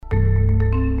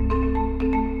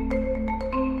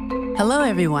Hello,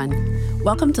 everyone.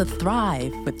 Welcome to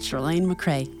Thrive with Charlene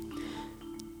McCray.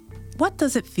 What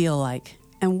does it feel like,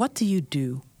 and what do you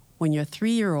do when your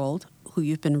 3-year-old, who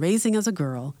you've been raising as a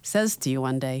girl, says to you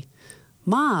one day,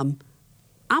 "Mom,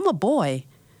 I'm a boy"?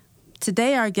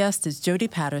 Today, our guest is Jody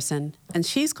Patterson, and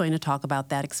she's going to talk about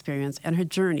that experience and her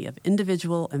journey of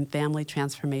individual and family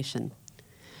transformation.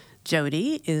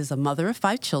 Jody is a mother of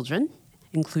 5 children,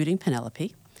 including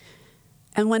Penelope.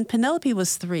 And when Penelope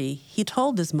was 3, he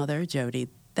told his mother, Jody,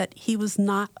 that he was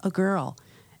not a girl,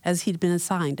 as he'd been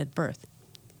assigned at birth.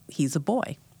 He's a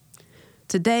boy.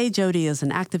 Today, Jody is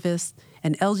an activist,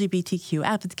 an LGBTQ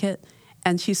advocate,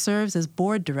 and she serves as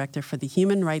board director for the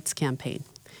Human Rights Campaign.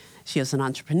 She is an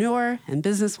entrepreneur and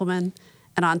businesswoman,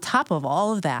 and on top of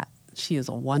all of that, she is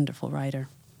a wonderful writer.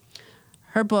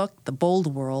 Her book, The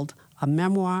Bold World, a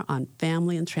memoir on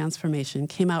family and transformation,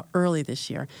 came out early this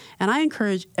year, and I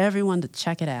encourage everyone to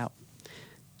check it out.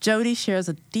 Jody shares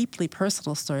a deeply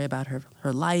personal story about her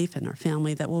life and her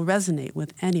family that will resonate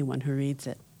with anyone who reads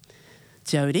it.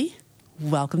 Jody,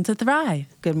 welcome to Thrive.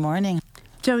 Good morning.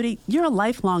 Jody, you're a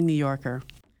lifelong New Yorker.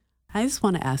 I just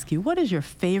want to ask you, what is your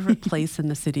favorite place in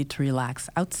the city to relax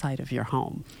outside of your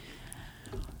home?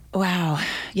 Wow.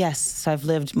 Yes. So I've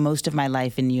lived most of my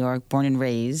life in New York, born and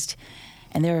raised.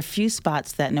 And there are a few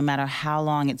spots that no matter how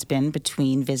long it's been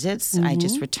between visits, I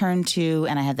just return to,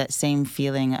 and I have that same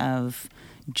feeling of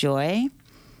joy.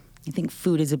 I think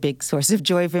food is a big source of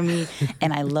joy for me,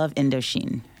 and I love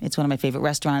Indochine. It's one of my favorite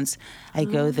restaurants. I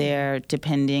go there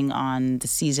depending on the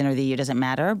season or the year, doesn't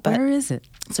matter. But where is it?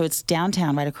 So it's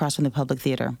downtown, right across from the Public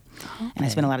Theater. Okay. And I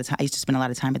used to spend a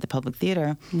lot of time at the Public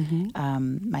Theater.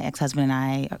 My ex-husband and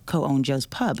I co-own Joe's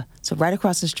Pub. So right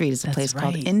across the street is a place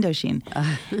called Indochine.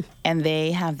 And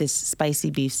they have this spicy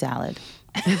beef salad.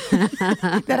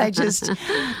 that I just,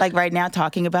 like right now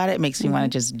talking about it makes me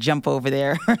want to just jump over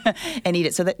there and eat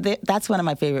it. So that's one of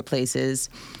my favorite places.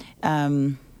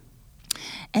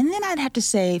 And then I'd have to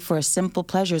say for simple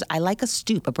pleasures, I like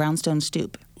a brownstone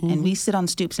stoop. And we sit on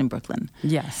stoops in Brooklyn.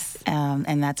 Yes.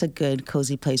 And that's a good,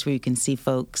 cozy place where you can see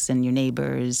folks and your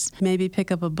neighbors. Maybe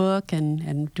pick up a book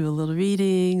and do a little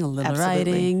reading, a little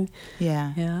writing.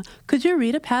 Yeah. Could you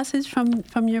read a passage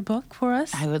from your book for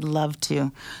us? I would love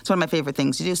to. It's one of my favorite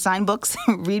things. To do sign books,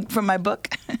 read from my book,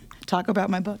 talk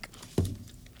about my book.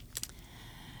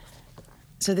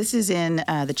 So this is in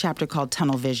the chapter called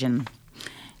Tunnel Vision.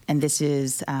 And this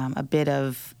is a bit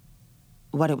of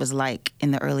what it was like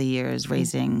in the early years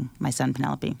raising my son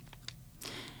Penelope.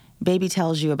 Baby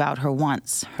tells you about her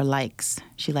wants, her likes.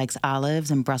 She likes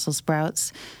olives and Brussels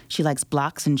sprouts. She likes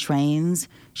blocks and trains.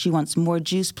 She wants more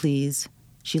juice, please.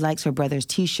 She likes her brother's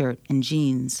T-shirt and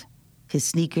jeans, his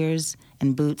sneakers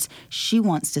and boots. She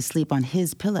wants to sleep on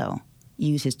his pillow,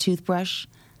 use his toothbrush,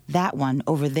 that one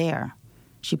over there.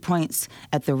 She points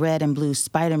at the red and blue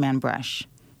Spider-Man brush.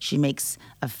 She makes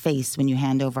a face when you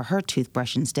hand over her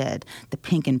toothbrush instead, the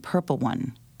pink and purple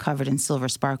one, covered in silver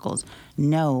sparkles.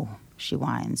 No, she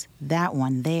whines, that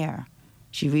one there.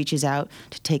 She reaches out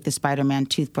to take the Spider-Man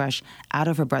toothbrush out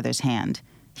of her brother's hand.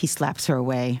 He slaps her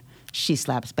away. She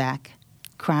slaps back.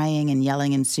 Crying and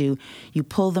yelling ensue. You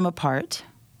pull them apart.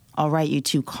 All right, you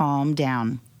two, calm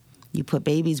down. You put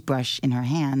baby's brush in her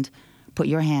hand, put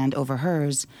your hand over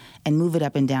hers, and move it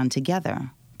up and down together,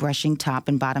 brushing top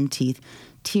and bottom teeth,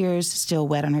 tears still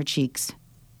wet on her cheeks.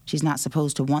 She's not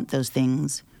supposed to want those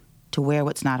things, to wear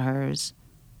what's not hers.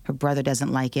 Her brother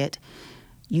doesn't like it.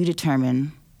 You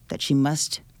determine that she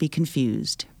must be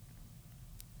confused.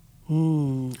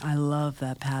 I love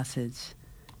that passage.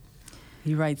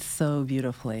 He writes so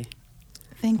beautifully.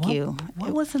 Thank you.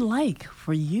 What was it like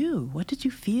for you? What did you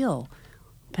feel?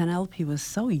 Penelope was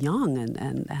so young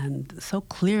and so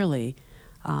clearly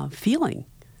feeling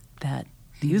that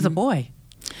he was a boy.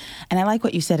 And I like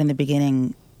what you said in the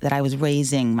beginning, that I was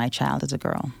raising my child as a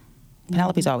girl.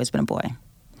 Penelope's always been a boy.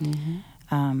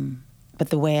 But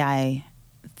the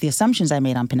assumptions I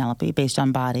made on Penelope, based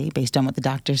on body, based on what the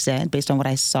doctor said, based on what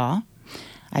I saw,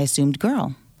 I assumed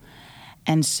girl.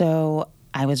 And so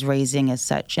I was raising as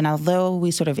such. And although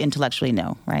we sort of intellectually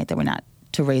know, right, that we're not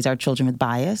to raise our children with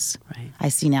bias, right. I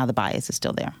see now the bias is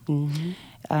still there.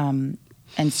 And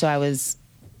so I was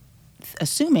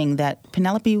assuming that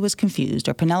Penelope was confused,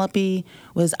 or Penelope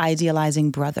was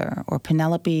idealizing brother, or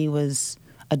Penelope was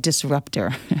a disruptor,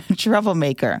 a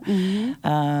troublemaker,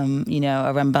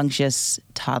 a rambunctious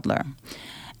toddler.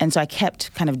 And so I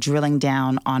kept kind of drilling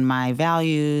down on my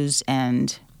values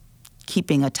and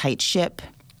keeping a tight ship,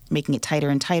 making it tighter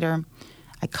and tighter.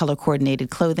 I color-coordinated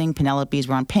clothing. Penelope's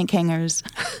were on pink hangers.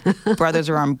 Brothers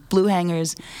were on blue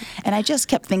hangers. And I just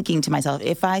kept thinking to myself,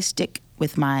 if I stick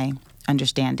with my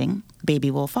understanding,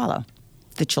 baby will follow.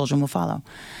 the children will follow.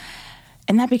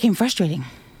 And that became frustrating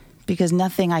because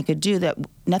nothing I could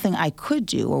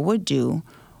do or would do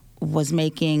was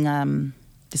making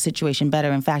the situation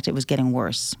better. In fact, it was getting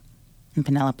worse. And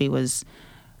Penelope was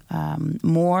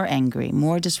more angry,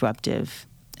 more disruptive,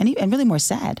 and really more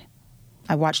sad.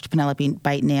 I watched Penelope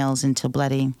bite nails until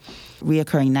bloody,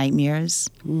 reoccurring nightmares.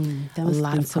 That must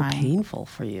have been so painful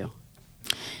for you.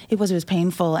 It was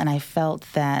painful, and I felt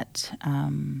that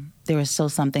there was still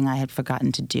something I had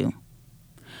forgotten to do.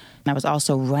 And I was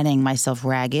also running myself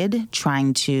ragged,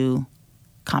 trying to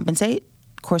compensate,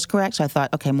 course correct. So I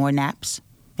thought, okay, more naps.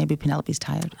 Maybe Penelope's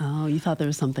tired. Oh, you thought there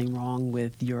was something wrong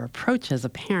with your approach as a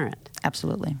parent.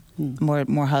 Absolutely.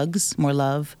 More hugs, more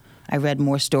love. I read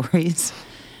more stories.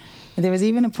 There was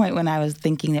even a point when I was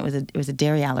thinking it was a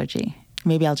dairy allergy.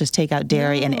 Maybe I'll just take out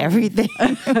dairy and everything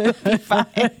will be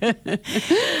fine.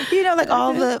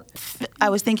 I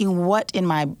was thinking, what in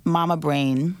my mama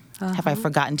brain have I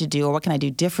forgotten to do, or what can I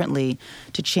do differently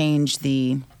to change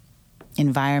the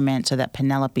environment so that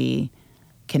Penelope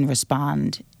can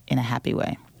respond in a happy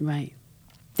way? Right.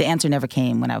 The answer never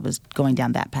came when I was going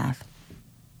down that path.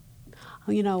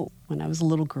 When I was a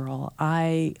little girl,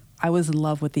 I was in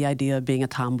love with the idea of being a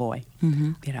tomboy.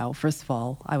 Mm-hmm. First of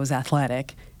all, I was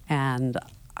athletic, and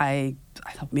I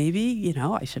thought maybe,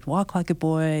 I should walk like a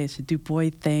boy, I should do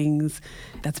boy things.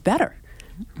 That's better,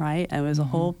 right? And it was a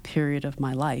whole period of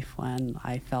my life when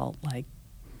I felt like,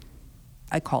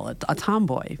 I call it a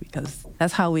tomboy, because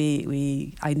that's how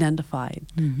we identified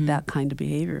that kind of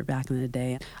behavior back in the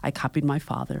day. I copied my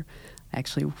father. I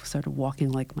actually started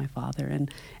walking like my father.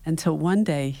 And until one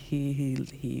day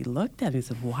he looked at me and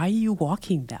said, "Why are you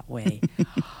walking that way?"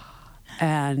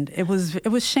 And it was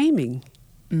shaming.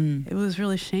 It was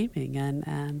really shaming.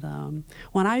 And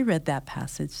when I read that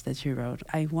passage that you wrote,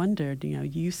 I wondered,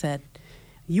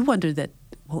 you wondered that,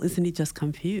 well, isn't he just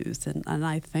confused? And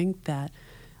I think that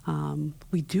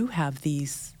we do have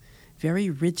these very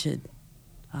rigid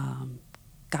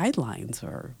guidelines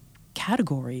or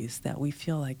categories that we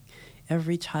feel like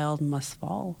every child must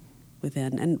fall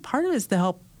within. And part of it is to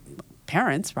help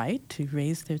parents, right, to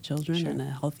raise their children in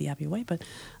a healthy, happy way. But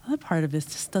another part of it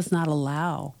just does not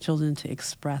allow children to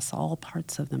express all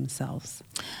parts of themselves.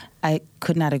 I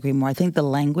could not agree more. I think the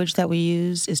language that we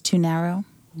use is too narrow.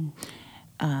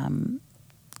 And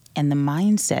the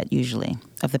mindset, usually,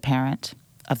 of the parent,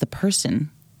 of the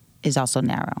person, is also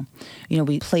narrow.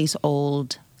 We place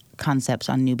old concepts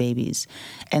on new babies.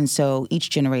 And so each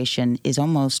generation is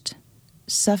almost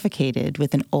suffocated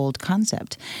with an old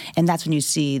concept. And that's when you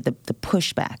see the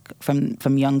pushback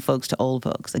from young folks to old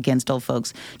folks, against old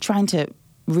folks, trying to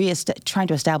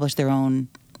establish their own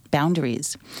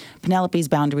boundaries. Penelope's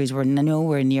boundaries were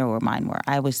nowhere near where mine were.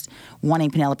 I was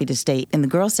wanting Penelope to stay in the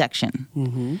girls section.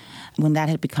 When that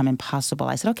had become impossible,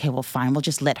 I said, okay, well, fine, we'll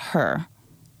just let her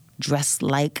dress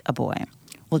like a boy.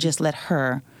 We'll just let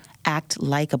her act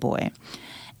like a boy.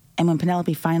 And when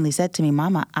Penelope finally said to me,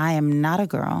 "Mama, I am not a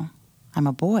girl, I'm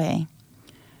a boy,"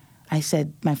 I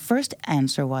said, my first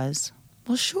answer was,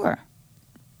 well, sure.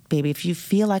 Baby, if you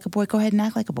feel like a boy, go ahead and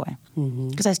act like a boy.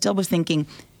 Because I still was thinking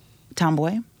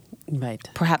tomboy, right?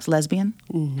 Perhaps lesbian,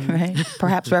 right?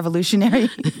 Perhaps revolutionary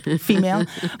female.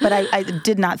 But I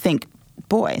did not think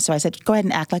boy. So I said, go ahead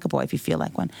and act like a boy if you feel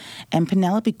like one. And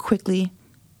Penelope quickly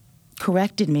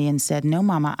corrected me and said, "No,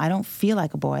 Mama, I don't feel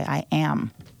like a boy. I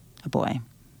am a boy."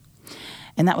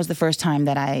 And that was the first time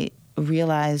that I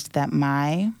realized that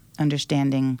my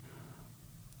understanding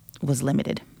was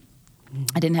limited.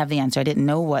 I didn't have the answer. I didn't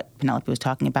know what Penelope was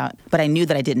talking about, but I knew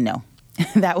that I didn't know.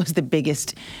 That was the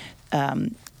biggest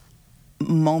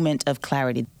moment of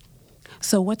clarity.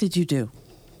 So what did you do?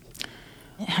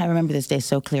 I remember this day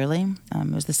so clearly.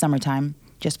 It was the summertime,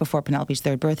 just before Penelope's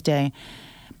third birthday,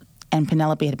 and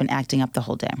Penelope had been acting up the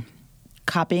whole day.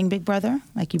 Copying Big Brother,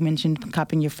 like you mentioned,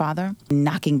 copying your father,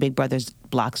 knocking Big Brother's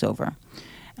blocks over,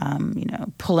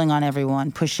 pulling on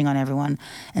everyone, pushing on everyone.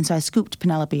 And so I scooped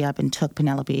Penelope up and took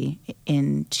Penelope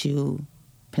into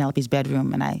Penelope's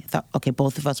bedroom, and I thought, okay,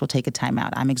 both of us will take a time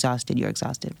out. I'm exhausted, you're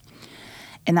exhausted.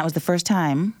 And that was the first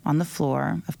time on the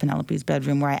floor of Penelope's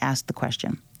bedroom where I asked the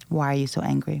question, "Why are you so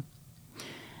angry?"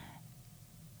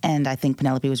 And I think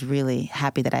Penelope was really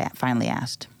happy that I finally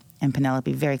asked. And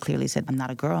Penelope very clearly said, "I'm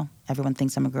not a girl. Everyone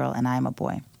thinks I'm a girl, and I am a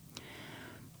boy."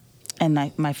 And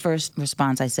my first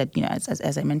response, I said,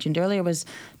 as I mentioned earlier, was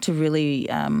to really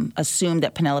assume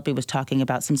that Penelope was talking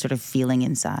about some sort of feeling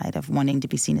inside of wanting to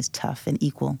be seen as tough and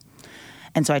equal.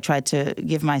 And so I tried to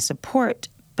give my support,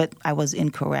 but I was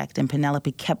incorrect. And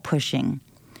Penelope kept pushing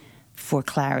for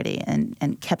clarity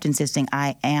and kept insisting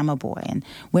I am a boy, and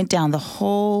went down the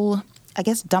whole I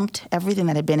guess, dumped everything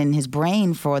that had been in his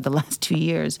brain for the last 2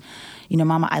 years.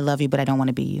 Mama, I love you, but I don't want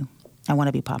to be you. I want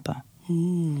to be Papa.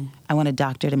 I want a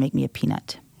doctor to make me a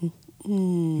peanut,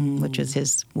 which was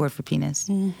his word for penis.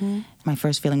 My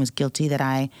first feeling was guilty that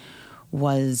I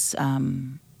was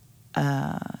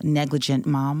a negligent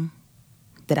mom,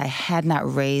 that I had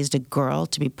not raised a girl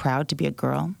to be proud to be a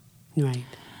girl. Right.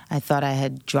 I thought I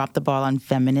had dropped the ball on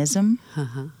feminism,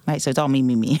 right? So it's all me.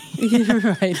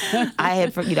 Right.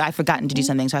 I'd forgotten to do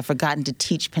something. So I'd forgotten to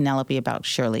teach Penelope about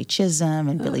Shirley Chisholm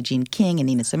and Billie Jean King and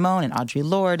Nina Simone and Audre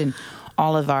Lorde and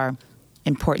all of our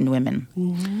important women.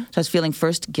 So I was feeling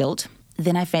first guilt.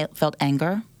 Then I felt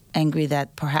anger, angry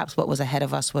that perhaps what was ahead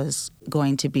of us was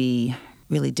going to be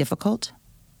really difficult.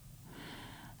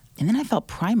 And then I felt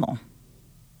primal.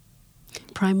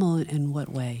 Primal in what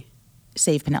way?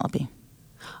 Save Penelope.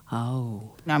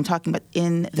 Oh. Now I'm talking about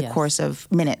in the course of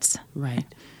minutes. Right.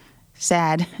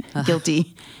 Sad,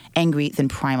 guilty, angry, then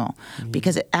primal.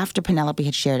 Because after Penelope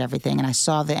had shared everything and I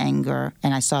saw the anger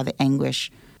and I saw the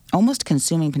anguish almost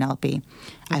consuming Penelope,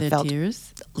 I felt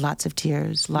tears? Lots of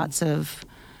tears, lots of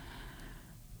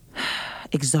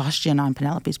exhaustion on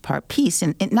Penelope's part. Peace,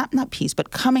 and not peace,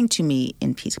 but coming to me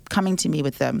in peace, coming to me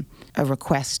with a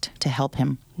request to help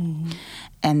him.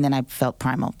 And then I felt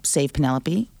primal. Save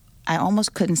Penelope. I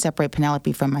almost couldn't separate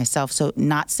Penelope from myself. So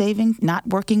not saving, not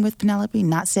working with Penelope,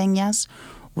 not saying yes,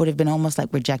 would have been almost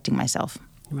like rejecting myself.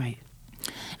 Right.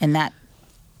 And that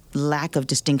lack of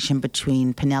distinction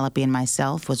between Penelope and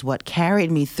myself was what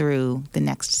carried me through the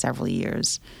next several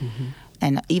years.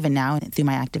 And even now, through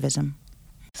my activism.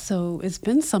 So it's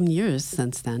been some years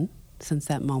since then, since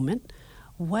that moment.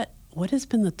 What has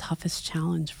been the toughest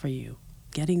challenge for you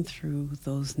getting through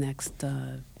those next,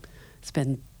 it's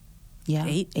been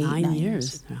 9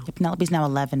 years now. Penelope's now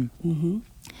 11.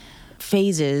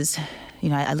 Phases,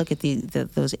 I look at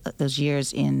those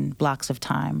years in blocks of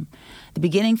time. The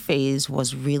beginning phase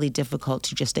was really difficult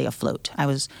to just stay afloat. I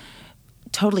was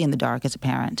totally in the dark as a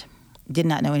parent, did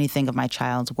not know anything of my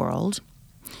child's world.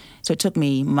 So it took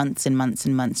me months and months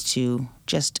and months to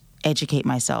just educate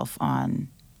myself on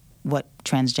what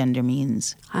transgender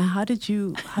means. How did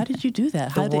you do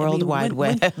that? The World Wide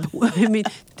Web.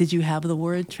 Did you have the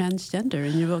word transgender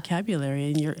in your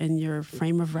vocabulary, in your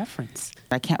frame of reference?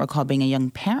 I can't recall being a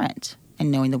young parent and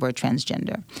knowing the word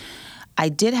transgender. I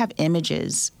did have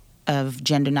images of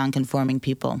gender nonconforming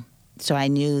people. So I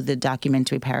knew the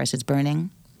documentary Paris is Burning,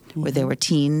 where there were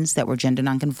teens that were gender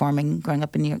nonconforming growing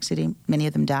up in New York City. Many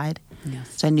of them died.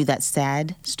 Yes. So I knew that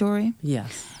sad story.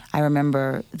 Yes. I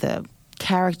remember the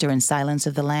character in Silence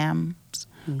of the Lambs,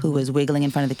 who was wiggling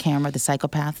in front of the camera, the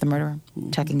psychopath, the murderer,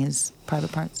 checking his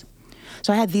private parts.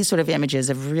 So I had these sort of images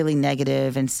of really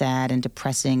negative and sad and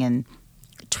depressing and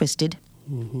twisted.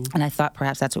 And I thought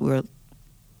perhaps that's what we were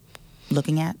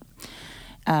looking at.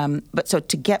 But so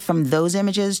to get from those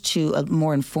images to a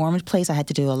more informed place, I had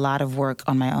to do a lot of work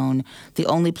on my own. The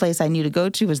only place I knew to go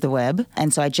to was the web.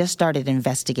 And so I just started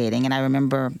investigating. And I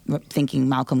remember thinking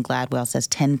Malcolm Gladwell says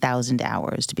 10,000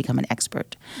 hours to become an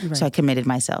expert. Right. So I committed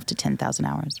myself to 10,000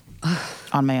 hours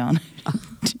on my own.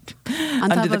 On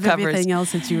top of everything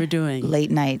else that you were doing.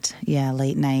 Late night,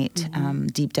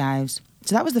 deep dives.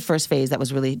 So that was the first phase that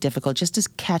was really difficult, just to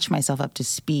catch myself up to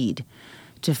speed,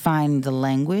 to find the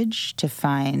language, to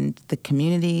find the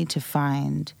community, to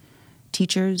find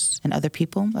teachers and other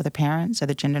people, other parents,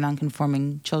 other gender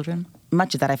nonconforming children.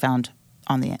 Much of that I found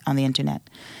on the internet.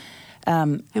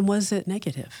 And was it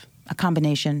negative? A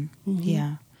combination,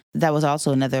 yeah. That was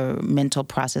also another mental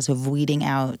process of weeding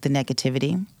out the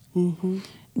negativity,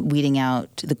 weeding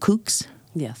out the kooks.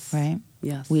 Yes. Right?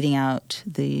 Yes. Weeding out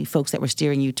the folks that were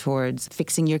steering you towards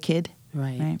fixing your kid.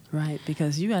 Right.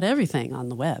 Because you got everything on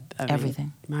the web.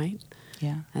 Everything. Right?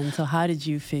 Yeah. And so how did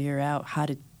you figure out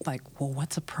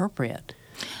what's appropriate?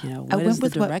 What is the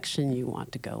direction you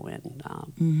want to go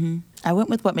in? I went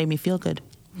with what made me feel good.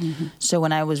 So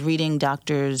when I was reading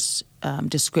doctors'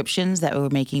 descriptions that were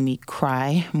making me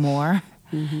cry more,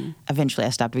 eventually I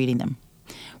stopped reading them.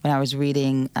 When I was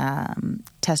reading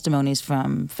testimonies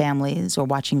from families or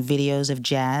watching videos of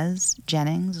Jazz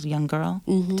Jennings, a young girl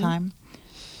at the time,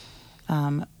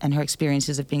 and her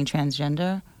experiences of being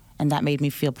transgender, and that made me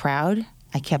feel proud,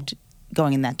 I kept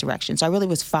going in that direction. So I really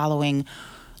was following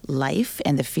life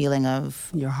and the feeling of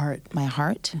your heart, my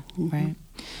heart, right?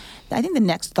 I think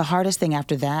the hardest thing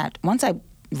after that, once I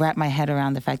wrapped my head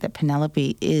around the fact that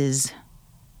Penelope is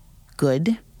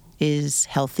good, is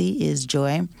healthy, is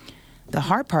joy, the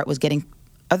hard part was getting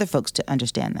other folks to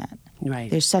understand that.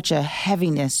 Right. There's such a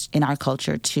heaviness in our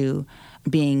culture to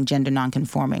being gender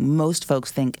nonconforming. Most folks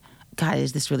think, God,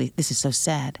 this is so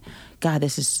sad. God,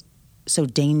 this is so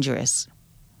dangerous.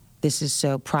 this is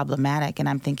so problematic. And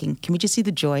I'm thinking, can we just see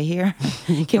the joy here?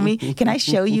 Can I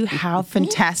show you how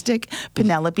fantastic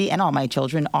Penelope and all my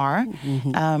children are?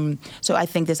 So I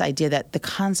think this idea that the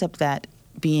concept that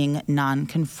being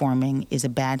non-conforming is a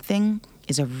bad thing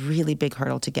is a really big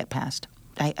hurdle to get past.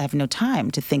 I have no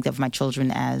time to think of my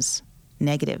children as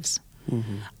negatives.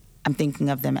 I'm thinking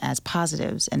of them as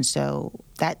positives. And so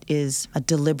that is a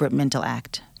deliberate mental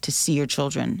act to see your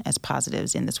children as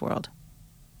positives in this world.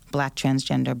 Black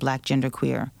transgender, Black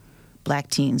genderqueer, Black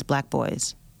teens, Black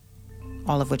boys,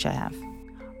 all of which I have.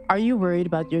 Are you worried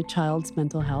about your child's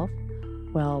mental health?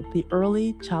 Well, the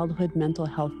Early Childhood Mental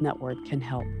Health Network can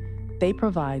help. They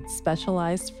provide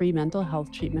specialized free mental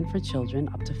health treatment for children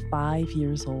up to 5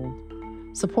 years old,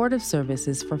 supportive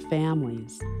services for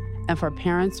families, and for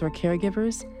parents or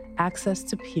caregivers, access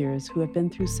to peers who have been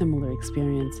through similar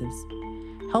experiences.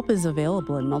 Help is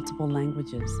available in multiple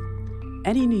languages.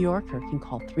 Any New Yorker can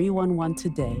call 311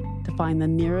 today to find the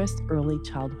nearest early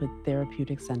childhood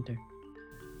therapeutic center.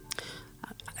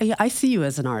 I see you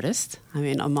as an artist. I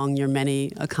mean, among your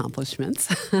many accomplishments.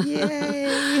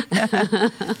 Yay!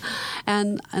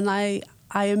 and I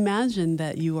imagine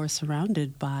that you are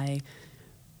surrounded by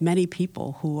many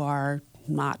people who are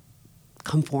not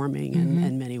conforming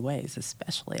in many ways,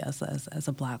 especially as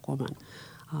a Black woman.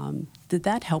 Did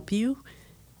that help you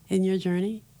in your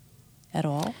journey at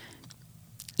all?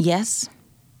 Yes,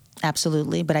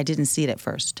 absolutely, but I didn't see it at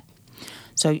first.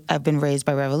 So I've been raised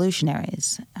by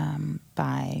revolutionaries,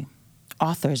 by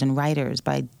authors and writers,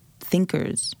 by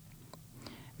thinkers.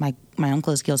 My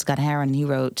uncle is Gil Scott-Heron. He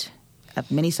wrote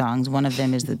many songs. One of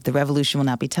them is The Revolution Will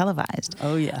Not Be Televised.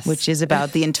 Oh, yes. Which is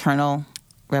about the internal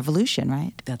revolution,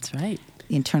 right? That's right.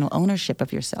 The internal ownership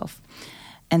of yourself.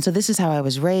 And so this is how I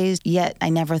was raised, yet I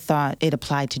never thought it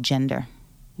applied to gender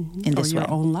in this way. Or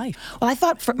your own life. Well, I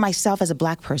thought for myself as a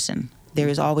Black person, there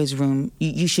is always room.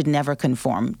 You should never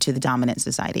conform to the dominant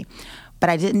society. But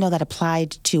I didn't know that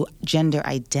applied to gender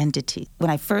identity. When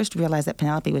I first realized that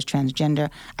Penelope was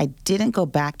transgender, I didn't go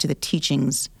back to the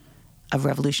teachings of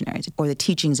revolutionaries or the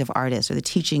teachings of artists or the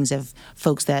teachings of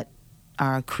folks that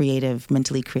are creative,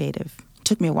 mentally creative. It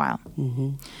took me a while.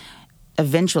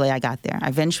 Eventually, I got there.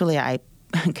 Eventually, I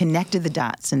connected the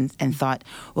dots and thought,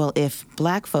 well, if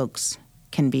Black folks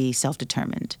can be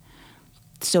self-determined,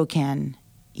 so can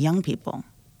young people,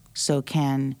 so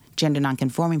can gender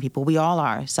nonconforming people. We all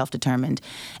are self-determined.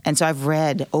 And so I've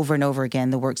read over and over again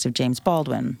the works of James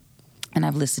Baldwin, and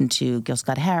I've listened to Gil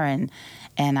Scott-Heron,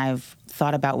 and I've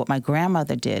thought about what my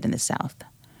grandmother did in the South.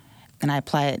 And I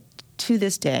apply it to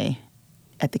this day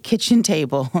at the kitchen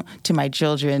table to my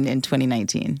children in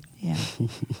 2019. Yeah.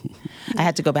 I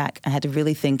had to go back. I had to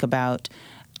really think about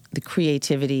the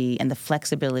creativity and the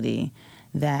flexibility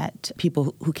that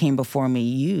people who came before me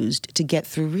used to get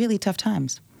through really tough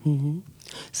times.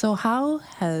 So how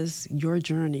has your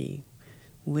journey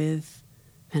with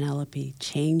Penelope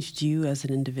changed you as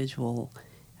an individual,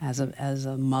 as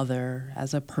a mother,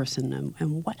 as a person,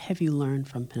 and what have you learned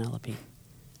from Penelope?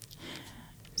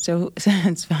 So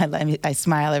I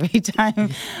smile every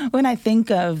time when I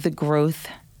think of the growth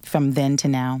from then to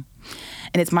now.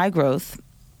 And it's my growth,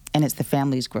 and it's the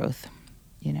family's growth.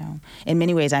 You know, in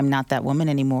many ways, I'm not that woman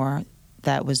anymore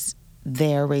that was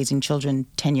there raising children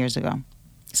 10 years ago.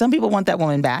 Some people want that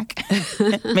woman back.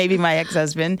 Maybe my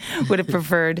ex-husband would have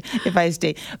preferred if I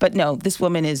stayed. But no, this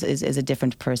woman is a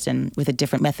different person with a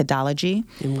different methodology.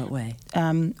 In what way?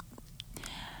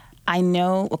 I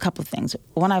know a couple of things.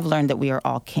 One, I've learned that we are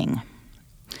all king.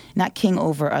 Not king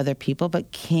over other people,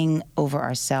 but king over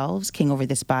ourselves, king over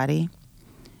this body,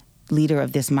 leader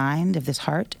of this mind, of this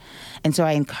heart. And so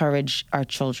I encourage our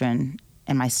children,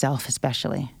 and myself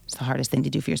especially, it's the hardest thing to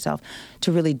do for yourself,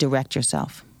 to really direct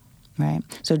yourself, right?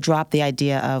 So drop the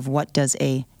idea of what does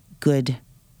a good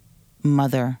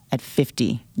mother at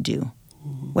 50 do?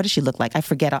 What does she look like?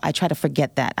 I try to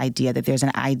forget that idea that there's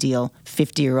an ideal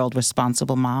 50-year-old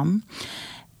responsible mom.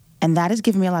 And that has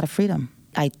given me a lot of freedom.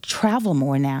 I travel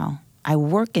more now. I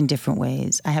work in different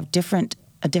ways. I have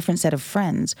a different set of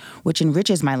friends, which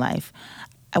enriches my life.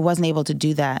 I wasn't able to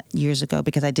do that years ago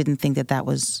because I didn't think that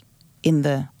was in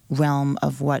the realm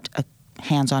of what a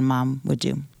hands-on mom would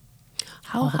do.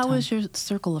 How has your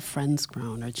circle of friends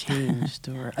grown or changed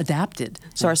or adapted?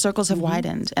 So our circles have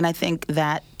widened, and I think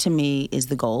that, to me, is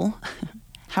the goal.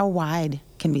 How wide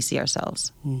can we see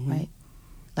ourselves, right?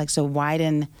 Like, so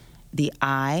widen the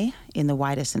I in the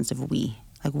widest sense of we,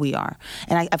 like we are.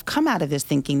 And I've come out of this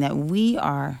thinking that we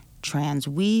are trans,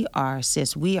 we are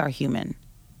cis, we are human.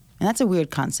 And that's a weird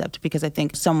concept because I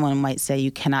think someone might say you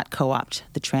cannot co-opt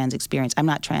the trans experience. I'm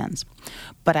not trans.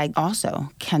 But I also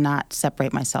cannot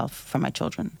separate myself from my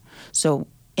children. So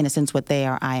in a sense, what they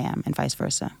are, I am, and vice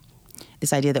versa.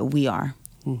 This idea that we are.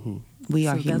 Mm-hmm. We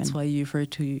are so human. That's why you refer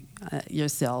to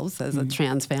yourselves as a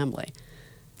trans family.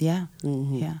 Yeah,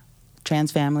 Mm-hmm. yeah.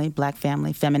 Trans family, black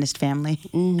family, feminist family.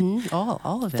 Mm-hmm.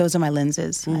 All of it. Those are my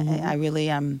lenses. Mm-hmm. I really,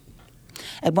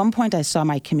 at one point I saw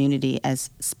my community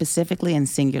as specifically and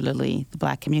singularly the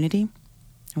black community.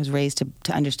 I was raised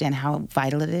to understand how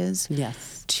vital it is.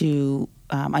 Yes. To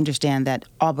understand that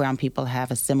all brown people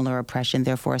have a similar oppression,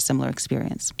 therefore a similar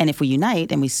experience. And if we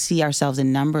unite and we see ourselves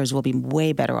in numbers, we'll be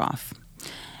way better off.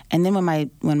 And then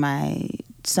when my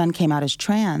son came out as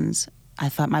trans, I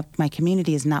thought my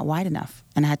community is not wide enough,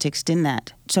 and I had to extend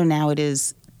that. So now it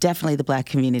is definitely the black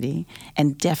community,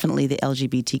 and definitely the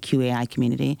LGBTQAI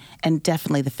community, and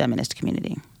definitely the feminist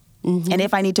community. Mm-hmm. And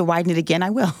if I need to widen it again, I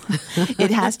will.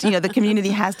 It has to, the community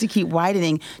has to keep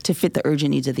widening to fit the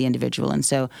urgent needs of the individual. And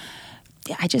so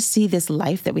I just see this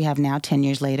life that we have now, 10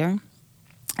 years later,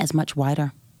 as much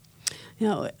wider.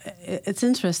 It's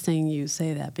interesting you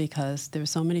say that, because there's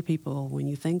so many people, when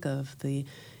you think of the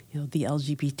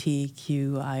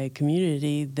LGBTQI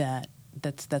community,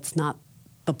 that's not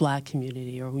the black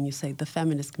community, or when you say the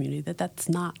feminist community, that's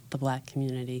not the black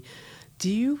community.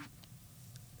 Do you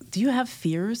have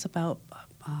fears about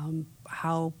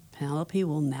how Penelope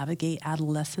will navigate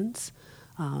adolescence?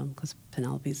 Because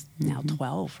Penelope's now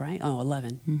 12, right? Oh,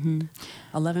 11. Mm-hmm.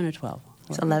 11 or 12?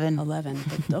 It's 11. 11.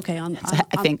 But, okay. I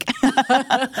think.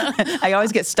 I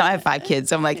always get stopped. I have 5 kids.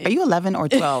 So I'm like, are you 11 or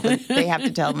 12? And they have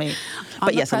to tell me.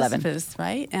 But yes, 11.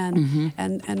 Right?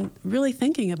 And really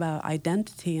thinking about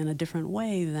identity in a different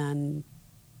way than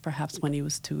perhaps when he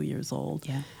was 2 years old.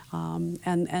 Yeah.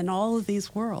 And all of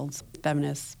these worlds,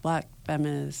 feminists, black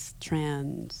feminists,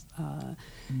 trans,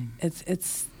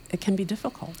 it can be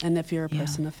difficult. And if you're a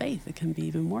person of faith, it can be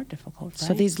even more difficult, right?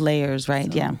 So these layers, right?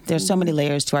 So, there's so many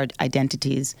layers to our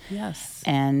identities. Yes.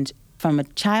 And from a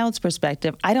child's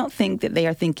perspective, I don't think that they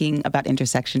are thinking about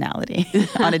intersectionality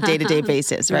on a day-to-day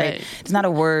basis, right? It's not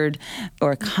a word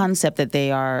or a concept that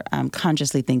they are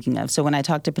consciously thinking of. So when I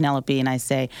talk to Penelope and I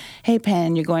say, hey,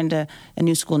 Pen, you're going to a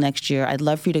new school next year. I'd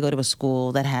love for you to go to a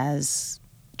school that has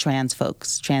trans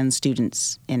folks, trans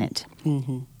students in it.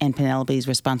 Mm-hmm. And Penelope's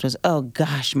response was, oh,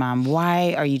 gosh, Mom,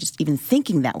 why are you just even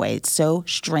thinking that way? It's so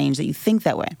strange that you think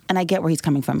that way. And I get where he's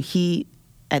coming from. He,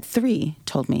 at 3,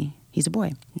 told me he's a boy.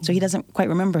 Mm-hmm. So he doesn't quite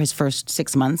remember his first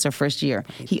 6 months or first year.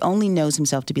 He only knows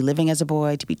himself to be living as a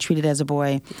boy, to be treated as a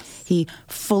boy. Yes. He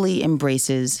fully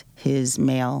embraces his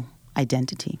male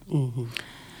identity. Mm-hmm.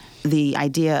 The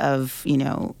idea of,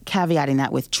 caveating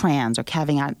that with trans or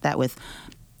caveating that with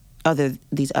other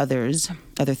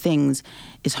things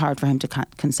is hard for him to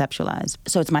conceptualize.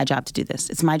 So it's my job to do this.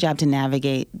 It's my job to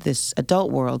navigate this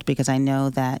adult world, because I know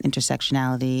that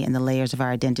intersectionality and the layers of our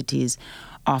identities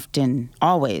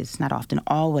always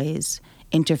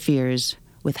interferes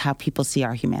with how people see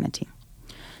our humanity.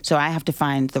 So I have to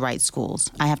find the right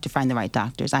schools. I have to find the right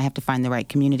doctors. I have to find the right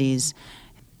communities.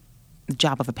 The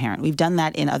job of a parent. We've done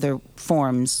that in other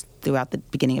forms throughout the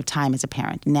beginning of time as a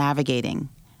parent, navigating.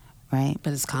 Right.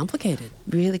 But it's complicated.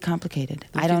 Really complicated.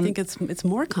 I don't think it's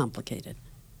more complicated.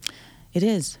 It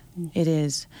is. It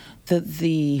is.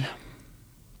 The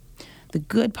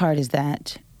good part is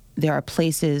that there are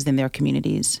places and there are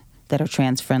communities that are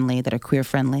trans friendly, that are queer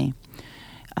friendly.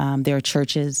 There are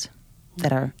churches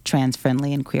that are trans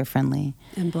friendly and queer friendly.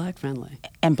 And black friendly.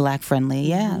 And black friendly,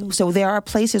 yeah. Mm-hmm. So there are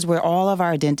places where all of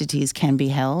our identities can be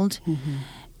held,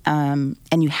 and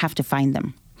you have to find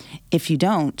them. If you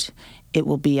don't, it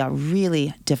will be a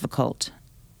really difficult,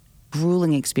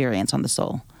 grueling experience on the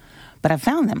soul. But I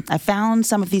found them. I found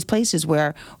some of these places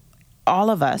where all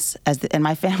of us, and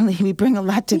my family, we bring a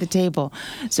lot to the table.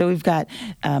 So we've got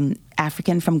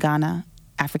African from Ghana,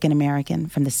 African American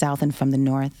from the South and from the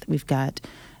North. We've got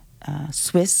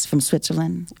Swiss from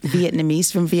Switzerland, Vietnamese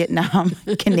from Vietnam,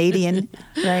 Canadian,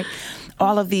 right?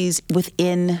 All of these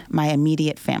within my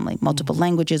immediate family. Multiple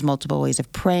languages, multiple ways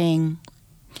of praying,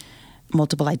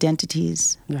 multiple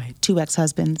identities, right. 2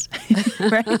 ex-husbands,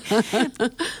 right?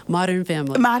 Modern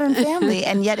family. Modern family,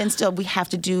 and yet and still we have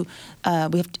to do.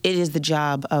 It is the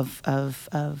job of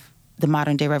the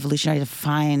modern day revolutionary to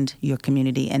find your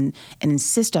community and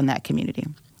insist on that community.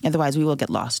 Otherwise, we will get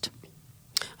lost.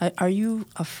 Are you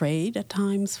afraid at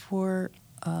times for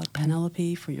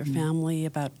Penelope, for your family,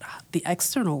 about the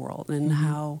external world and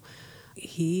how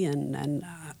he and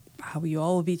how you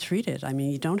all will be treated? I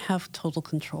mean, you don't have total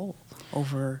control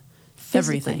over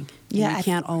everything. Yeah, you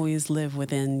can't always live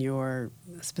within your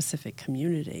specific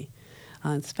community,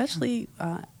 especially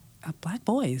black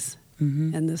boys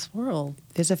in this world.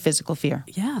 There's a physical fear.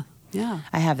 Yeah.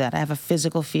 I have that. I have a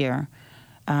physical fear,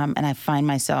 and I find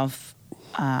myself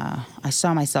I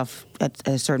saw myself at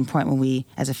a certain point when we,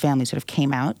 as a family, sort of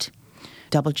came out,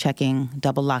 double checking,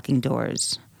 double locking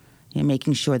doors,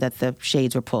 making sure that the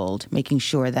shades were pulled, making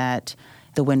sure that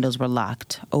the windows were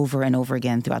locked over and over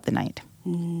again throughout the night.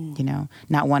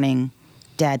 Not wanting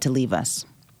Dad to leave us,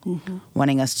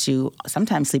 wanting us to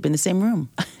sometimes sleep in the same room,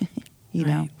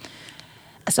 know.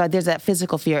 So there's that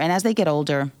physical fear. And as they get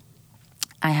older,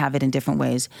 I have it in different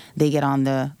ways. They get on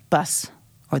the bus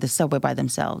or the subway by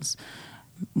themselves,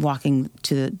 walking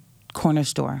to the corner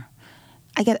store.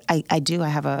 I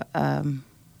have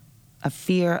a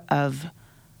fear of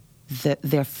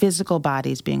their physical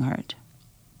bodies being hurt.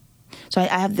 So I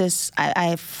have this,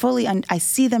 I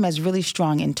see them as really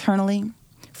strong internally,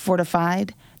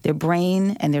 fortified, their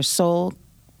brain and their soul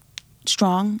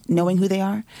strong, knowing who they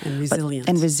are. And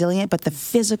resilient. But the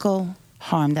physical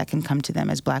harm that can come to them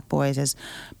as Black boys, as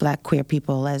Black queer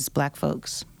people, as Black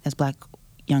folks, as Black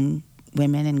young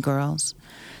women and girls,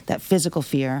 that physical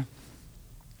fear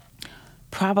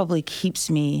probably keeps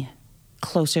me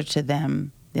closer to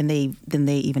them than they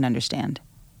even understand.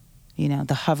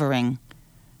 The hovering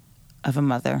of a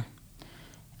mother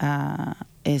is something.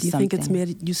 Do you think it's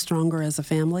made you stronger as a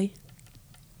family?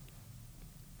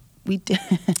 We do.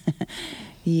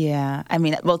 Yeah. I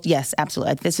mean, well, yes,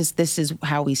 absolutely. This is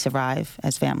how we survive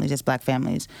as families, as Black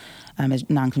families, as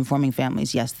non-conforming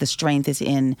families. Yes, the strength is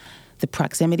in the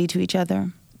proximity to each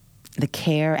other, the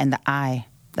care, and the eye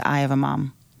of a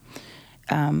mom.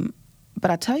 But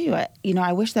I'll tell you,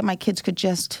 I wish that my kids could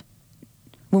just,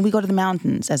 when we go to the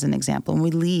mountains, as an example, when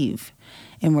we leave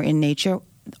and we're in nature,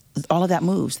 all of that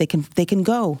moves. They can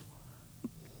go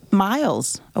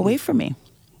miles away from me.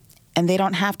 And they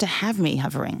don't have to have me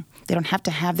hovering. They don't have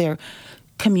to have their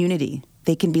community.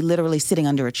 They can be literally sitting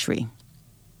under a tree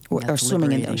or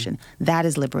swimming in the ocean. That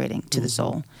is liberating to the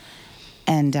soul.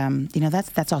 And,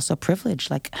 that's also privilege.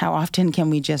 Like, how often can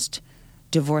we just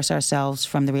divorce ourselves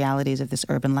from the realities of this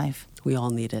urban life? We all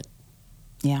need it.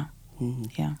 Yeah. Mm-hmm.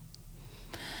 Yeah.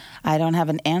 I don't have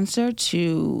an answer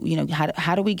to,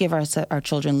 how do we give our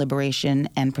children liberation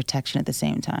and protection at the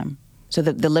same time? So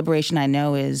the liberation I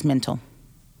know is mental.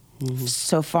 Mm-hmm.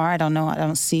 So far, I don't know. I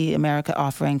don't see America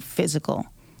offering physical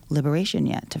liberation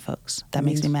yet to folks. That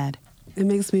makes me mad. It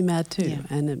makes me mad, too. Yeah.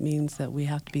 And it means that we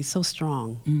have to be so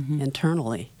strong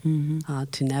internally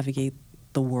to navigate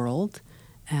the world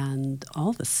and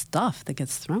all the stuff that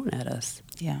gets thrown at us.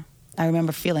 Yeah. I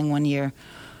remember feeling one year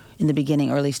in the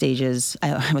beginning, early stages,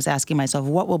 I was asking myself,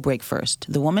 what will break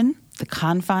first? The woman, the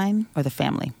confine, or the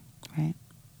family, right?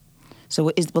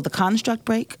 So will the construct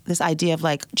break? This idea of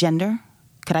like gender?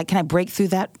 Can I break through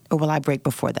that, or will I break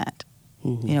before that?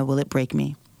 Mm-hmm. Will it break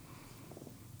me?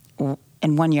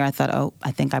 And one year I thought,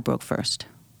 I think I broke first.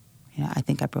 I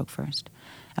think I broke first.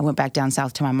 I went back down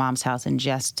south to my mom's house and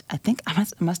I think I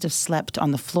must have slept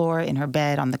on the floor, in her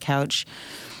bed, on the couch,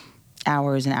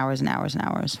 hours and hours and hours and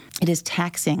hours. It is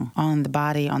taxing on the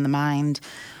body, on the mind,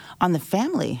 on the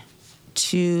family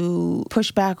to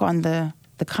push back on the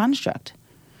construct.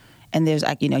 And there's,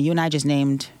 you and I just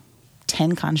named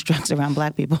 10 constructs around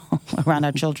Black people, around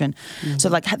our children. Mm-hmm. So,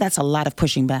 that's a lot of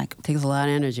pushing back. It takes a lot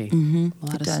of energy, a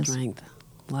lot of strength,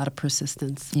 a lot of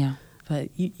persistence. Yeah. But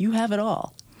you have it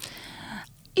all.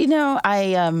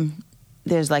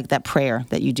 There's that prayer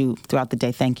that you do throughout the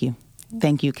day. Thank you.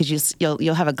 Thank you, because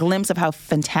you'll have a glimpse of how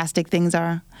fantastic things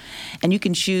are. And you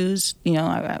can choose,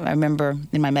 I remember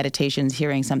in my meditations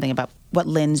hearing something about what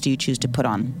lens do you choose to put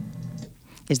on?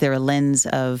 Is there a lens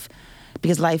of...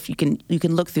 Because life, you can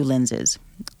look through lenses.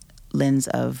 Lens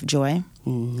of joy,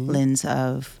 lens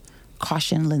of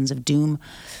caution, lens of doom.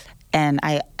 And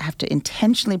I have to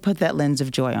intentionally put that lens of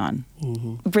joy on.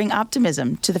 Mm-hmm. Bring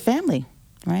optimism to the family,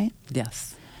 right?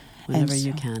 Yes. Whenever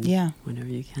you can. Yeah. Whenever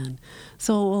you can.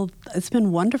 So, it's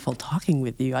been wonderful talking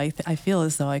with you. I feel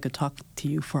as though I could talk to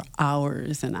you for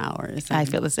hours and hours. I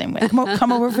feel the same way.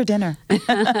 Come over for dinner.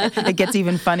 It gets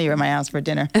even funnier at my house for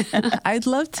dinner. I'd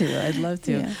love to.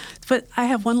 Yeah. But I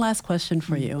have one last question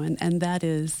for you, and that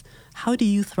is, how do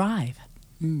you thrive?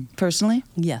 Personally?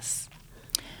 Yes.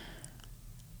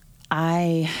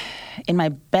 In my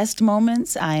best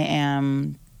moments, I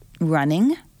am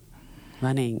running.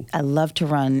 I love to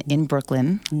run in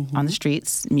Brooklyn on the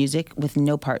streets, music with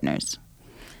no partners.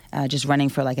 Just running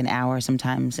for an hour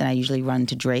sometimes, and I usually run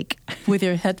to Drake. With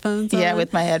your headphones on? Yeah,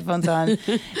 with my headphones on.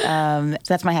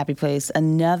 That's my happy place.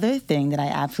 Another thing that I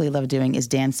absolutely love doing is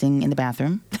dancing in the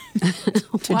bathroom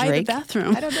to Why Drake. The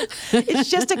bathroom? I don't know. It's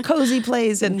just a cozy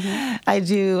place, and I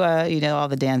do, all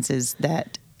the dances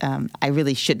that I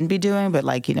really shouldn't be doing, but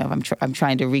like, I'm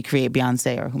trying to recreate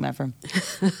Beyonce or whomever,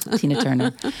 Tina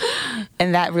Turner.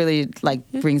 And that really like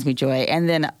brings me joy. And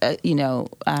then,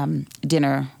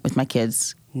 dinner with my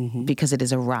kids because it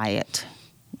is a riot.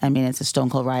 I mean, it's a stone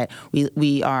cold riot.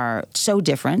 We are so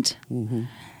different.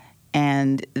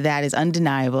 And that is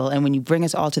undeniable. And when you bring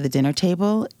us all to the dinner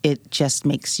table, it just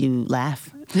makes you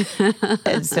laugh.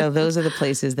 And so those are the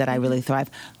places that I really thrive.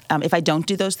 If I don't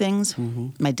do those things,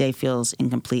 my day feels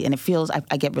incomplete. And it feels,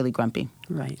 I get really grumpy.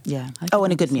 Right. Yeah. Oh,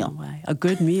 and a good meal. A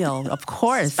good meal, of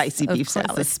course. Spicy beef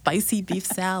salad. A spicy beef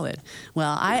salad.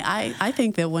 Well, I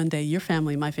think that one day your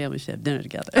family, my family should have dinner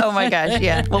together. Oh, my gosh,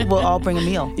 yeah. We'll all bring a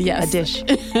meal. Yes. A dish.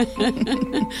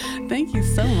 Thank you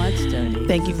so much, Jody.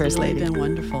 Thank you, First Lady. It's been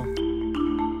wonderful.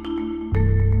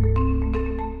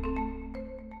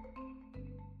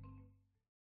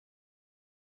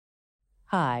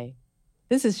 Hi,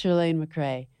 this is Chirlane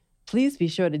McCray. Please be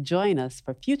sure to join us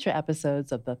for future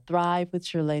episodes of the Thrive with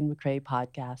Chirlane McCray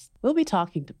podcast. We'll be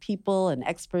talking to people and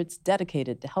experts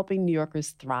dedicated to helping New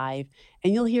Yorkers thrive,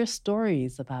 and you'll hear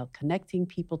stories about connecting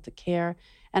people to care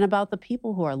and about the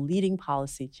people who are leading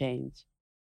policy change.